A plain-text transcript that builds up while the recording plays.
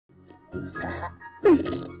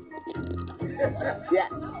Yeah.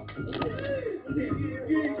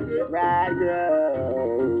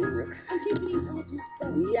 Bridegroom.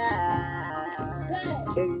 Yeah.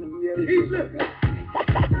 Kingdom music.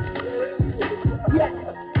 Yeah.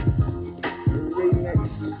 Remix.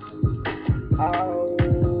 Oh,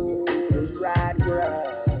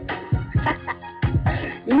 Bridegroom.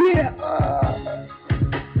 Yeah.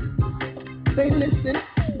 Say, listen.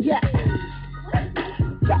 Yeah.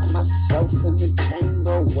 Got myself in the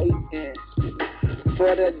chamber waiting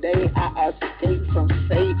for the day I escape from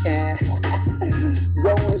Satan.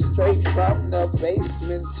 Going straight from the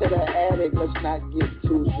basement to the attic. Let's not get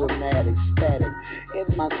too dramatic. Static in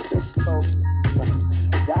my system.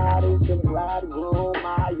 God is the bridegroom,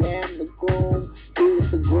 I am the groom.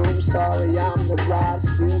 He's the groom, sorry, I'm the bride.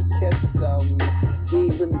 Still kissed him.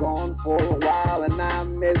 He's been gone for a while and I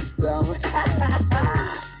missed him.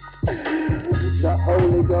 The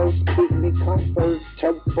Holy Ghost keep me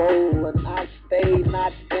comfortable, and I stay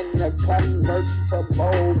not in the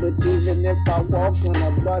convertible. But even if I walk on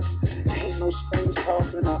a bus, ain't no strings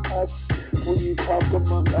talking to us. When you talk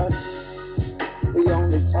among us, we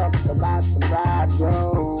only talk about the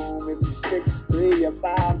bridegroom. If it's 6'3" or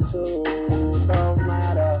 5'2", no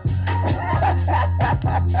matter.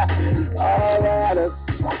 All matters.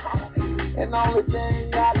 And the only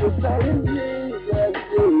thing I can say is Jesus,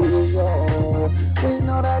 Jesus. We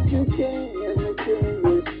know that you King and the King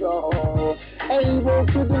is so able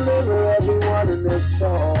to deliver everyone in this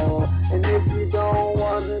soul. And if you don't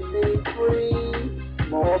want to be free,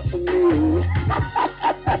 more for me.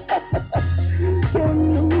 Sing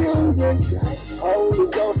the music, Holy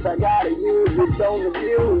Ghost, I gotta use it, don't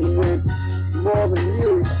abuse it. More than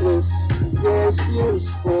useless, yeah, it's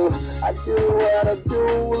useful. I do what I do,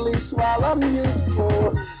 at least while I'm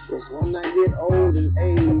useful. Cause when I get old and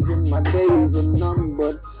age and my days are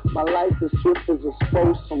numbered, my life is swift as a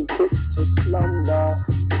spoke from quick to slumber.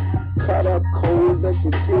 Cut up cold as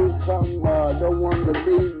a cucumber, don't want to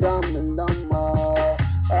be dumb and dumber.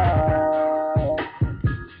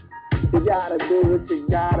 You gotta do what you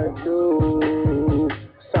gotta do.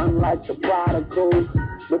 Son like the prodigal,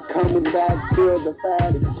 but coming back to the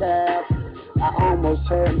fatted calf. I almost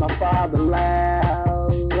heard my father laugh.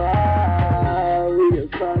 We are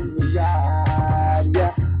sons of God,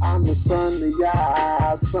 yeah. I'm a son of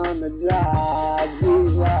God, son of God,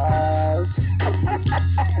 Jesus.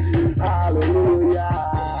 Hallelujah.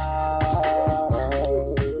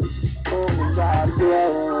 Oh my God,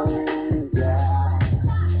 yeah.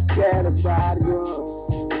 Yeah, the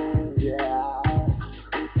bridegroom, yeah.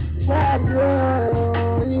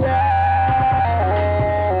 Bridegroom, yeah.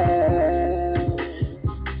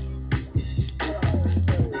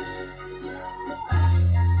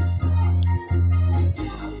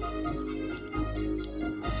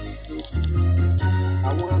 I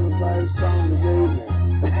want to play a song this evening.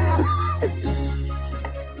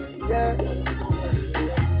 Yeah.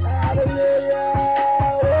 Hallelujah.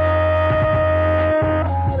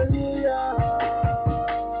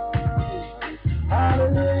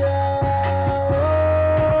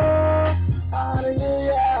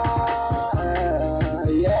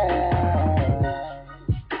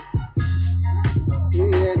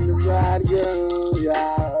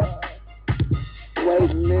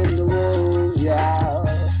 Waiting in the room,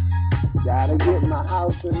 yeah. Gotta get my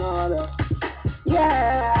house in order.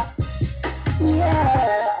 Yeah,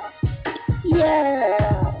 yeah, yeah.